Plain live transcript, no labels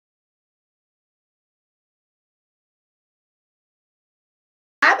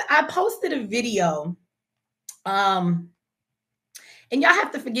I posted a video. And y'all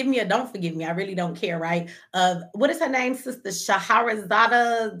have to forgive me or don't forgive me. I really don't care, right? What is her name? Sister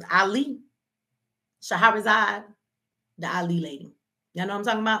Shahrazad Ali. Shahrazad, the Ali lady. Y'all know what I'm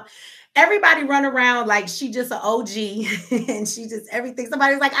talking about? Everybody run around like she just an OG and she just everything.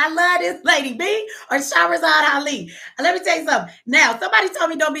 Somebody's like, I love this lady, B or Shahrazad Ali. And let me tell you something. Now, somebody told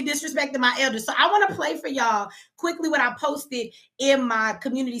me don't be disrespecting my elders. So I want to play for y'all quickly what I posted in my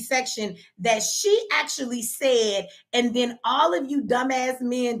community section that she actually said. And then all of you dumbass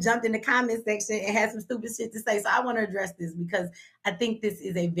men jumped in the comment section and had some stupid shit to say. So I want to address this because I think this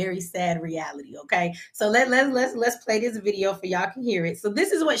is a very sad reality. Okay, so let's play this video for y'all can hear it. So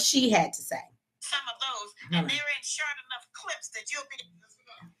this is what she had to say. Some of those, and they're in short enough clips that you'll be.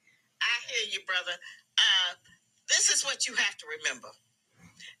 I hear you, brother. This is what you have to remember: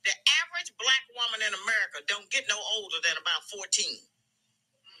 the average black woman in America don't get no older than about 14.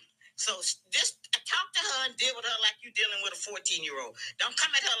 So just talk to her and deal with her like you're dealing with a 14-year-old. Don't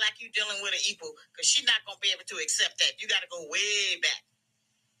come at her like you're dealing with an equal, because she's not going to be able to accept that. You got to go way back.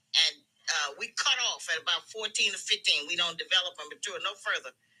 And we cut off at about 14 to 15. We don't develop and mature no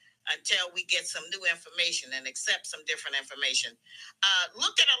further until we get some new information and accept some different information.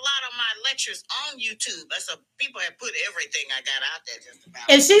 Look at a lot of my lectures on YouTube. That's people have put everything I got out there just about.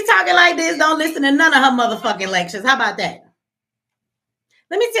 If she's talking like this, don't listen to none of her motherfucking lectures. How about that?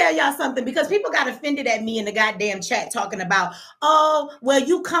 Let me tell y'all something, because people got offended at me in the goddamn chat talking about, oh, well,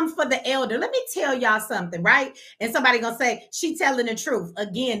 you come for the elder. Let me tell y'all something, right? And somebody gonna say, she telling the truth.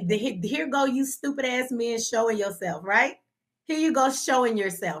 Again, here go you stupid ass men showing yourself, right? Here you go showing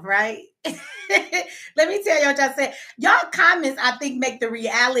yourself, right? Let me tell you what y'all said. Y'all comments, I think, make the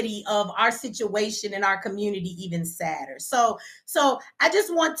reality of our situation in our community even sadder. So I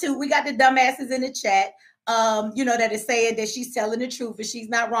just want to, we got the dumbasses in the chat. That is saying that she's telling the truth and she's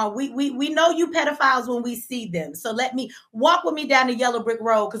not wrong. We know you pedophiles when we see them. So let me walk with me down the yellow brick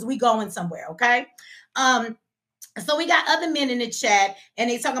road because we going somewhere, okay? So we got other men in the chat and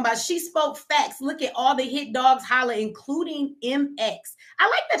they talking about she spoke facts. Look at all the hit dogs holler, including MX. I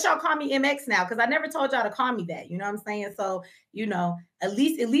like that y'all call me MX now because I never told y'all to call me that. You know what I'm saying? So, at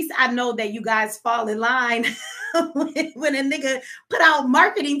least I know that you guys fall in line when a nigga put out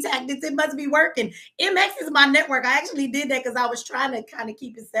marketing tactics. It must be working. MX is my network. I actually did that because I was trying to kind of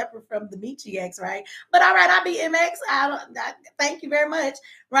keep it separate from the Mechee X, right? But all right, I'll be MX. Thank you very much,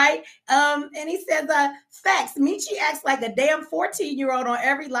 right? And he says, facts. Mechee acts like a damn 14-year-old on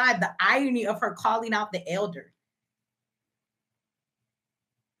every live. The irony of her calling out the elder.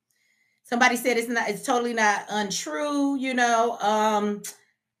 Somebody said it's totally not untrue,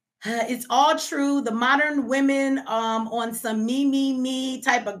 it's all true. The modern women on some me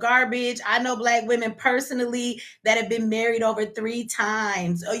type of garbage. I know black women personally that have been married over 3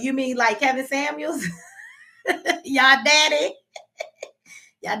 times. Oh, you mean like Kevin Samuels? Y'all daddy?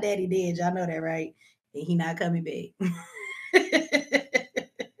 Y'all daddy dead. Y'all know that, right? And he not coming back.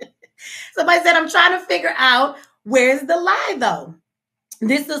 Somebody said, I'm trying to figure out where's the lie though.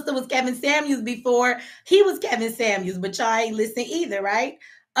 This sister was Kevin Samuels before he was Kevin Samuels, but y'all ain't listen either, right?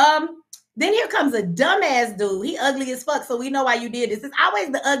 Then here comes a dumbass dude. He ugly as fuck, so we know why you did this. It's always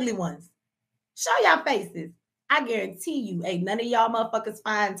the ugly ones. Show y'all faces. I guarantee you, ain't none of y'all motherfuckers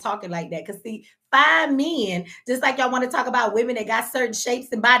fine talking like that. Because see, fine men, just like y'all want to talk about women that got certain shapes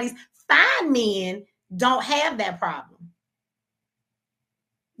and bodies, fine men don't have that problem.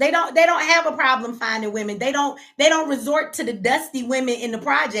 They don't have a problem finding women. They don't resort to the dusty women in the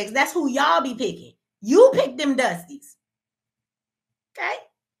projects. That's who y'all be picking. You pick them dusties. Okay?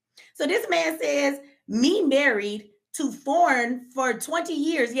 So this man says, me married to foreign for 20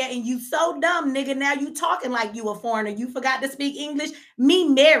 years. Yeah, and you so dumb, nigga. Now you talking like you a foreigner. You forgot to speak English. Me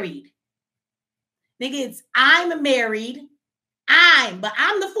married. Nigga, it's I'm married. But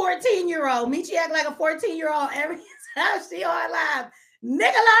I'm the 14-year-old. Mechee act like a 14-year-old every time she on live. Nigga,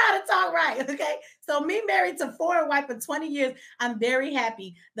 learn how to talk right, okay? So me married to foreign wife for 20 years. I'm very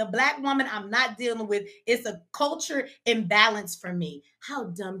happy. The black woman I'm not dealing with, it's a culture imbalance for me. How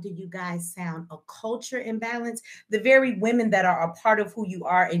dumb do you guys sound? A culture imbalance? The very women that are a part of who you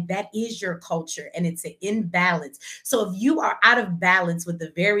are, and that is your culture, and it's an imbalance. So if you are out of balance with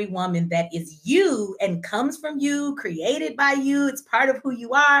the very woman that is you and comes from you, created by you, it's part of who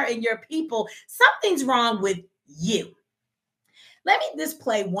you are and your people, something's wrong with you. Let me just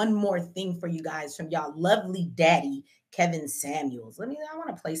play one more thing for you guys from y'all lovely daddy, Kevin Samuels. I want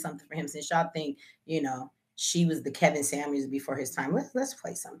to play something for him since y'all think, she was the Kevin Samuels before his time. Let's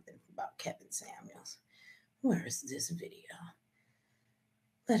play something about Kevin Samuels. Where is this video?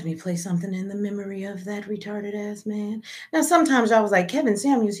 Let me play something in the memory of that retarded ass man. Now, sometimes I was like, Kevin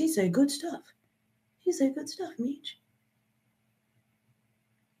Samuels, he said good stuff. He said good stuff, Meech.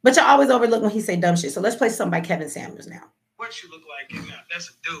 But you always overlook when he say dumb shit. So let's play something by Kevin Samuels now. What you look like getting out? That's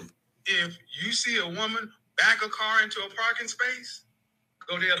a dude. If you see a woman back a car into a parking space,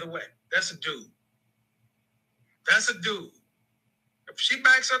 go the other way. That's a dude. That's a dude. If she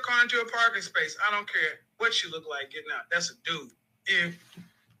backs her car into a parking space, I don't care what she look like getting out. That's a dude.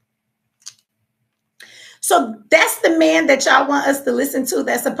 So that's the man that y'all want us to listen to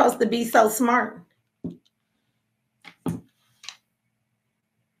that's supposed to be so smart.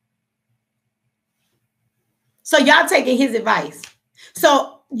 So y'all taking his advice.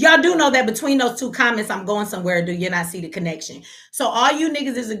 So y'all do know that between those two comments, I'm going somewhere. Do you not see the connection? So all you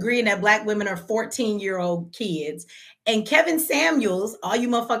niggas is agreeing that black women are 14-year-old kids. And Kevin Samuels, all you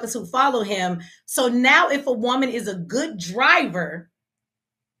motherfuckers who follow him. So now if a woman is a good driver,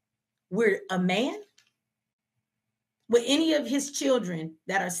 we're a man? With any of his children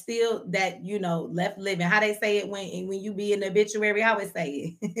that are still, that, you know, left living, how they say it when you be in the obituary, how it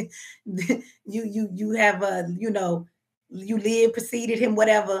say it? you have you know, you live, preceded him,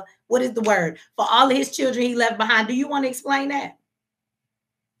 whatever. What is the word? For all of his children he left behind. Do you want to explain that?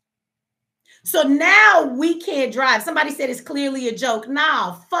 So now we can't drive. Somebody said it's clearly a joke.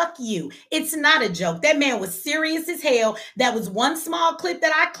 Nah, fuck you. It's not a joke. That man was serious as hell. That was one small clip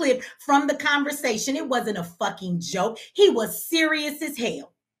that I clipped from the conversation. It wasn't a fucking joke. He was serious as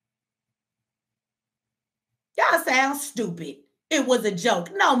hell. Y'all sound stupid. It was a joke.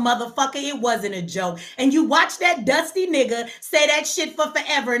 No, motherfucker, it wasn't a joke. And you watch that dusty nigga say that shit for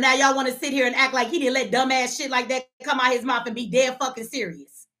forever. Now y'all want to sit here and act like he didn't let dumbass shit like that come out his mouth and be dead fucking serious.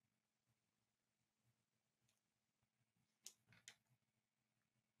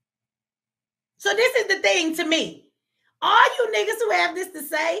 So this is the thing to me. All you niggas who have this to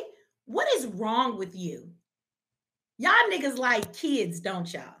say, what is wrong with you? Y'all niggas like kids,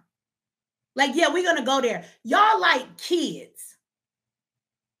 don't y'all? Like, yeah, we're gonna go there. Y'all like kids.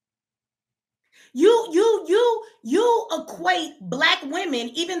 You equate black women,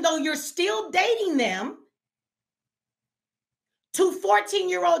 even though you're still dating them, to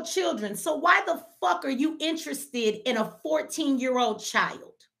 14-year-old children. So why the fuck are you interested in a 14-year-old child?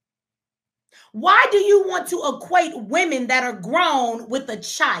 Why do you want to equate women that are grown with a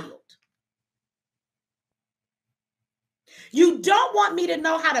child? You don't want me to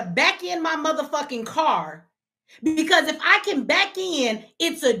know how to back in my motherfucking car, because if I can back in,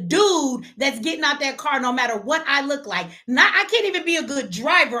 it's a dude that's getting out that car no matter what I look like. Now I can't even be a good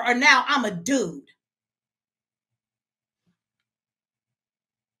driver, or now I'm a dude.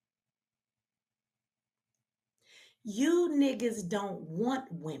 You niggas don't want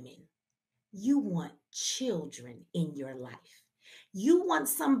women. You want children in your life. You want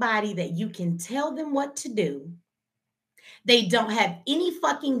somebody that you can tell them what to do. They don't have any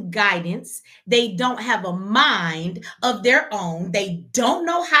fucking guidance. They don't have a mind of their own. They don't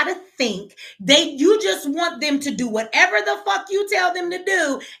know how to think. You just want them to do whatever the fuck you tell them to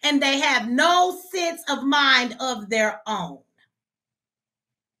do, and they have no sense of mind of their own.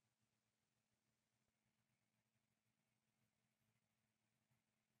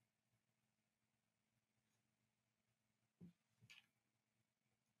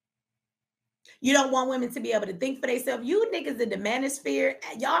 You don't want women to be able to think for themselves. You niggas in the manosphere,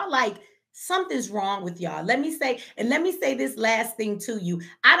 y'all like, something's wrong with y'all. Let me say this last thing to you.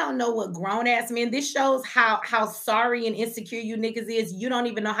 I don't know what grown ass men. This shows how sorry and insecure you niggas is. You don't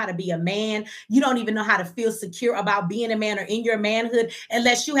even know how to be a man. You don't even know how to feel secure about being a man or in your manhood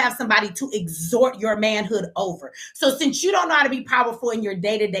unless you have somebody to exhort your manhood over. So since you don't know how to be powerful in your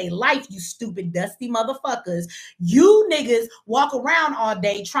day-to-day life, you stupid dusty motherfuckers, you niggas walk around all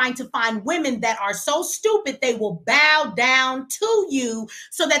day trying to find women that are so stupid they will bow down to you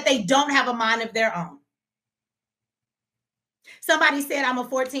so that they don't have a mind of their own. Somebody said I'm a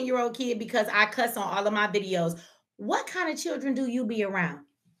 14-year-old kid because I cuss on all of my videos. What kind of children do you be around?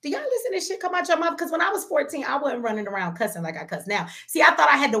 Do y'all listen to shit come out your mouth? Because when I was 14, I wasn't running around cussing like I cuss now. See, I thought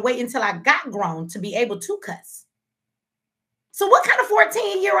I had to wait until I got grown to be able to cuss. So what kind of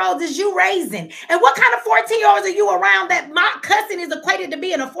 14-year-olds is you raising? And what kind of 14-year-olds are you around that my cussing is equated to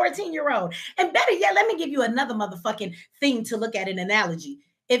being a 14-year-old? And better yet, let me give you another motherfucking thing to look at, an analogy.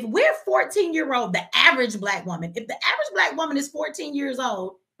 If we're 14-year-old, the average black woman, if the average black woman is 14 years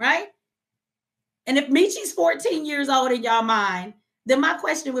old, right? And if Mechee's 14 years old in y'all mind, then my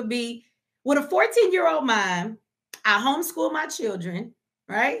question would be, with a 14-year-old mind, I homeschool my children,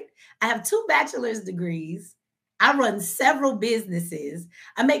 right? I have 2 bachelor's degrees. I run several businesses.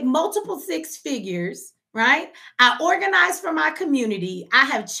 I make multiple 6 figures, right? I organize for my community. I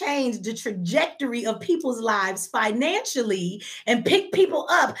have changed the trajectory of people's lives financially and pick people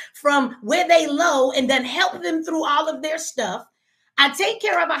up from where they low and then help them through all of their stuff. I take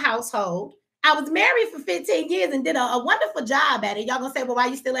care of a household. I was married for 15 years and did a wonderful job at it. Y'all gonna say, well, why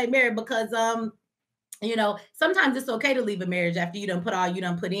you still ain't married? Because you know, sometimes it's okay to leave a marriage after you done put all you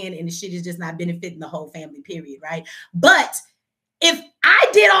done put in and the shit is just not benefiting the whole family, period, right? But if I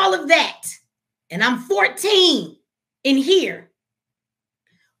did all of that and I'm 14 in here,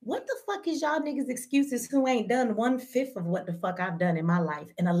 what the fuck is y'all niggas' excuses who ain't done 1/5 of what the fuck I've done in my life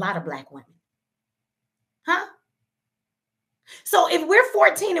and a lot of Black women? Huh? So if we're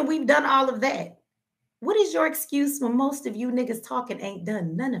 14 and we've done all of that, what is your excuse when most of you niggas talking ain't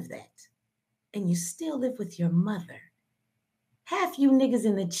done none of that? And you still live with your mother. Half you niggas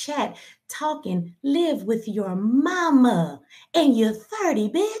in the chat talking live with your mama and you're 30,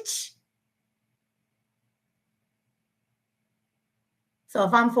 bitch. So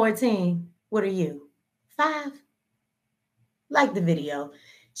if I'm 14, what are you? 5? Like the video.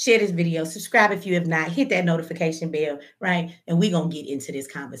 Share this video. Subscribe if you have not. Hit that notification bell, right? And we're going to get into this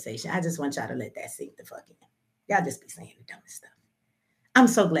conversation. I just want y'all to let that sink the fuck in. Y'all just be saying the dumbest stuff. I'm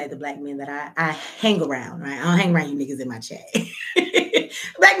so glad the Black men that I hang around, right? I don't hang around you niggas in my chat.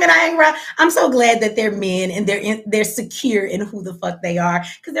 Black men I hang around, I'm so glad that they're men and they're secure in who the fuck they are,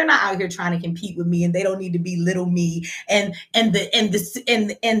 because they're not out here trying to compete with me and they don't need to belittle me and the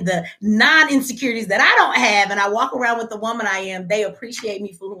non-insecurities that I don't have, and I walk around with the woman I am. They appreciate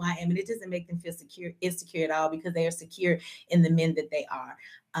me for who I am, and it doesn't make them feel insecure at all, because they are secure in the men that they are.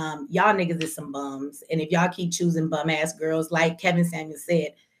 Y'all niggas is some bums, and if y'all keep choosing bum ass girls, like Kevin Samuel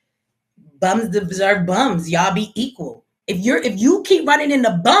said, bums deserve bums. Y'all be equal. If you keep running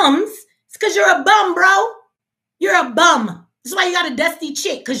into bums, it's because you're a bum, bro. You're a bum. That's why you got a dusty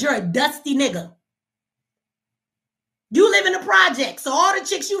chick, because you're a dusty nigga. You live in the projects, so all the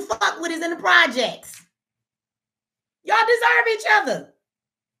chicks you fuck with is in the projects. Y'all deserve each other.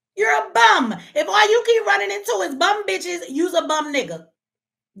 You're a bum. If all you keep running into is bum bitches, you's a bum nigga.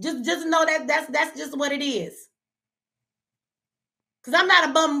 Just know that's just what it is. Cause I'm not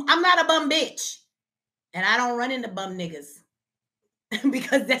a bum bitch. And I don't run into bum niggas.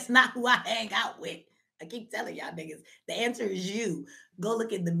 Because that's not who I hang out with. I keep telling y'all niggas, the answer is you. Go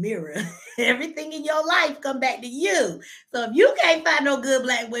look in the mirror. Everything in your life come back to you. So if you can't find no good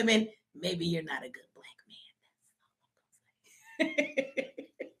Black women, maybe you're not a good Black man.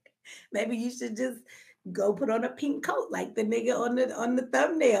 Maybe you should just go put on a pink coat like the nigga on the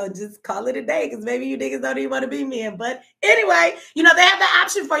thumbnail and just call it a day, because maybe you niggas don't even want to be men. But anyway, you know, they have the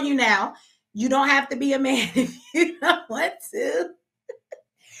option for you now. You don't have to be a man if you don't want to.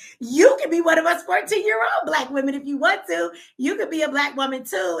 You can be one of us 14-year-old Black women if you want to. You could be a Black woman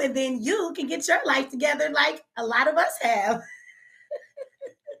too, and then you can get your life together like a lot of us have.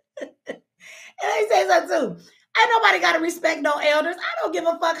 And I say so too. Ain't nobody got to respect no elders. I don't give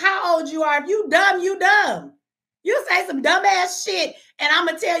a fuck how old you are. If you dumb, you dumb. You say some dumb ass shit, and I'm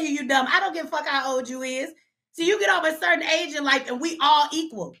going to tell you dumb. I don't give a fuck how old you is. So you get over a certain age in life, and we all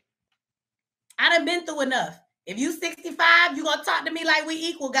equal. I done been through enough. If you 65, you going to talk to me like we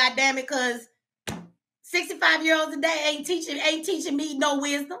equal, goddammit, because 65-year-olds today ain't teaching me no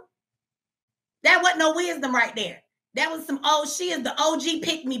wisdom. That wasn't no wisdom right there. That was some she is the OG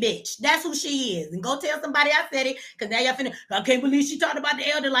pick me bitch. That's who she is. And go tell somebody I said it, because now y'all finna, I can't believe she talked about the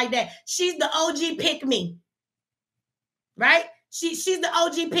elder like that. She's the OG pick me. Right? She's the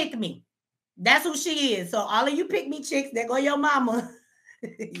OG pick me. That's who she is. So all of you pick me chicks, there go your mama.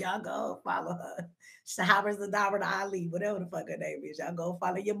 Y'all go follow her. Shahrazad Ali, whatever the fuck her name is. Y'all go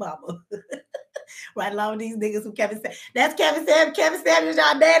follow your mama. Right along with these niggas from Kevin Samuels. That's Kevin Samuels. Kevin Samuels,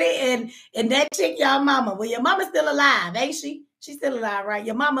 y'all daddy, and that chick, y'all mama. Well, your mama's still alive, ain't she? She's still alive, right?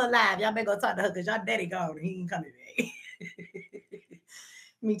 Your mama alive. Y'all better go talk to her, because y'all daddy gone. He ain't coming back.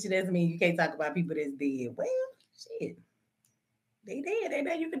 Mechee, that's me. You can't talk about people that's dead. Well, shit. They dead. Ain't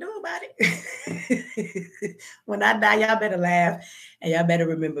nothing you can do about it. When I die, y'all better laugh, and y'all better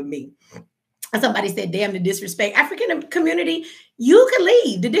remember me. And somebody said, damn, the disrespect. African community, you can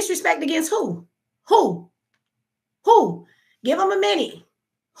leave. The disrespect against who? Who? Give them a minute.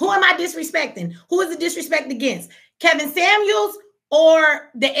 Who am I disrespecting? Who is the disrespect against? Kevin Samuels or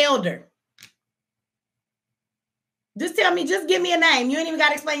the elder? Just tell me, just give me a name. You ain't even got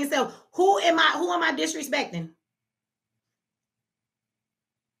to explain yourself. Who am I disrespecting?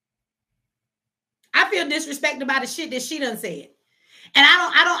 I feel disrespected by the shit that she done said. And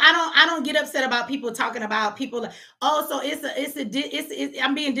I don't get upset about people talking about people. Oh, so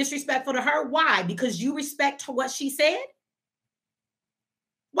I'm being disrespectful to her. Why? Because you respect what she said.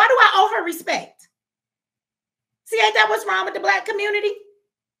 Why do I owe her respect? See, ain't that what's wrong with the Black community?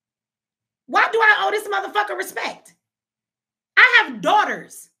 Why do I owe this motherfucker respect? I have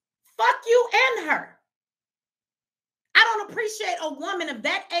daughters. Fuck you and her. I don't appreciate a woman of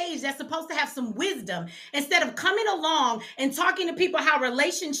that age that's supposed to have some wisdom instead of coming along and talking to people how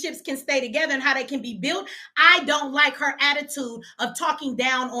relationships can stay together and how they can be built. I don't like her attitude of talking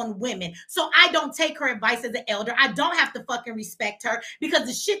down on women. So I don't take her advice as an elder. I don't have to fucking respect her because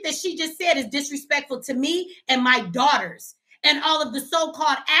the shit that she just said is disrespectful to me and my daughters and all of the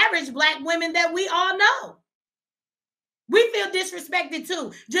so-called average Black women that we all know. We feel disrespected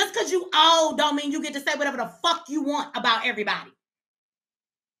too. Just because you old don't mean you get to say whatever the fuck you want about everybody.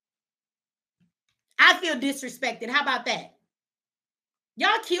 I feel disrespected. How about that?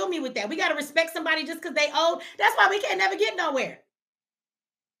 Y'all kill me with that. We got to respect somebody just because they old. That's why we can't never get nowhere.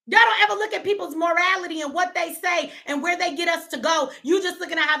 Y'all don't ever look at people's morality and what they say and where they get us to go. You just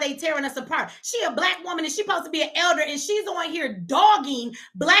looking at how they tearing us apart. She a Black woman and she's supposed to be an elder and she's on here dogging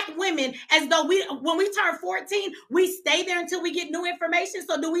Black women as though when we turn 14, we stay there until we get new information.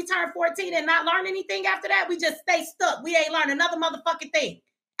 So do we turn 14 and not learn anything after that? We just stay stuck. We ain't learned another motherfucking thing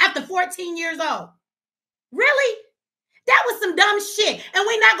after 14 years old. Really? That was some dumb shit. And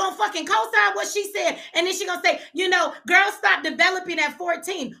we're not going to fucking co-sign what she said. And then she going to say, you know, girls stop developing at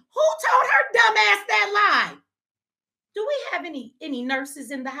 14. Who told her dumb ass that lie? Do we have any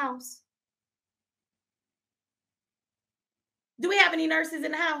nurses in the house? Do we have any nurses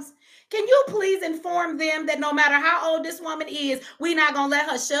in the house? Can you please inform them that no matter how old this woman is, we're not going to let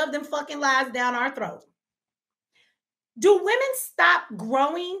her shove them fucking lies down our throat? Do women stop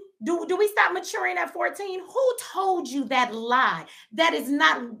growing? Do we stop maturing at 14? Who told you that lie? That is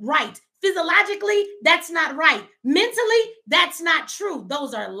not right. Physiologically, that's not right. Mentally, that's not true.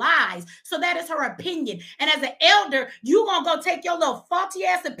 Those are lies. So that is her opinion. And as an elder, you gonna go take your little faulty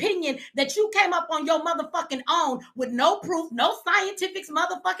ass opinion that you came up on your motherfucking own with no proof, no scientific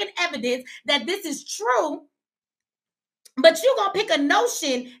motherfucking evidence that this is true. But you're going to pick a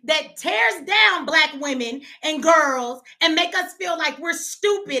notion that tears down Black women and girls and make us feel like we're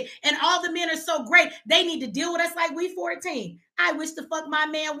stupid and all the men are so great. They need to deal with us like we 14. I wish the fuck my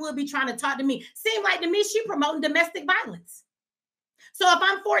man would be trying to talk to me. Seem like to me she promoting domestic violence. So if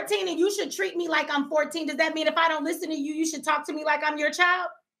I'm 14 and you should treat me like I'm 14, does that mean if I don't listen to you, you should talk to me like I'm your child?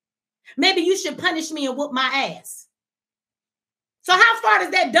 Maybe you should punish me and whoop my ass. So how far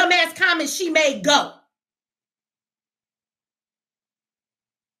does that dumbass comment she made go?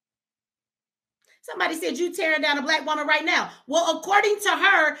 Somebody said you tearing down a Black woman right now. Well, according to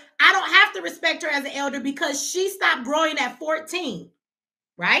her, I don't have to respect her as an elder because she stopped growing at 14,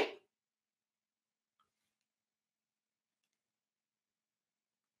 right?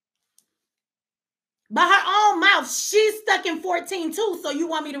 By her own mouth, she's stuck in 14 too. So you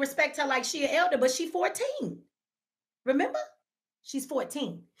want me to respect her like she an elder, but she's 14. Remember? She's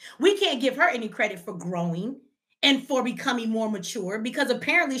 14. We can't give her any credit for growing and for becoming more mature because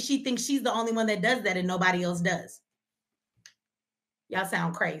apparently she thinks she's the only one that does that and nobody else does. Y'all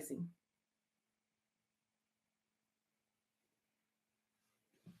sound crazy.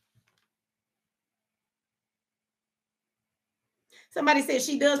 Somebody said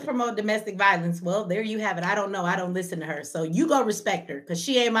she does promote domestic violence. Well, there you have it. I don't know. I don't listen to her. So you go respect her because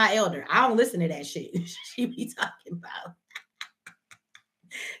she ain't my elder. I don't listen to that shit she be talking about.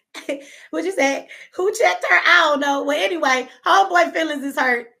 What you say? Who checked her? I don't know. Well, anyway, homeboy feelings is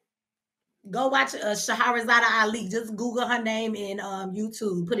hurt. Go watch Shahrazad Ali. Just Google her name in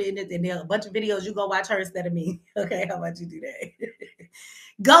YouTube. Put it in it, and there are a bunch of videos. You go watch her instead of me. Okay, how about you do that?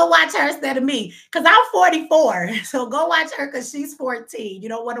 Go watch her instead of me. Because I'm 44. So go watch her because she's 14. You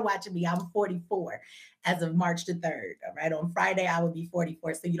don't want to watch me. I'm 44 as of March the 3rd. All right. On Friday, I will be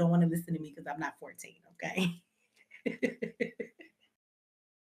 44. So you don't want to listen to me because I'm not 14. Okay.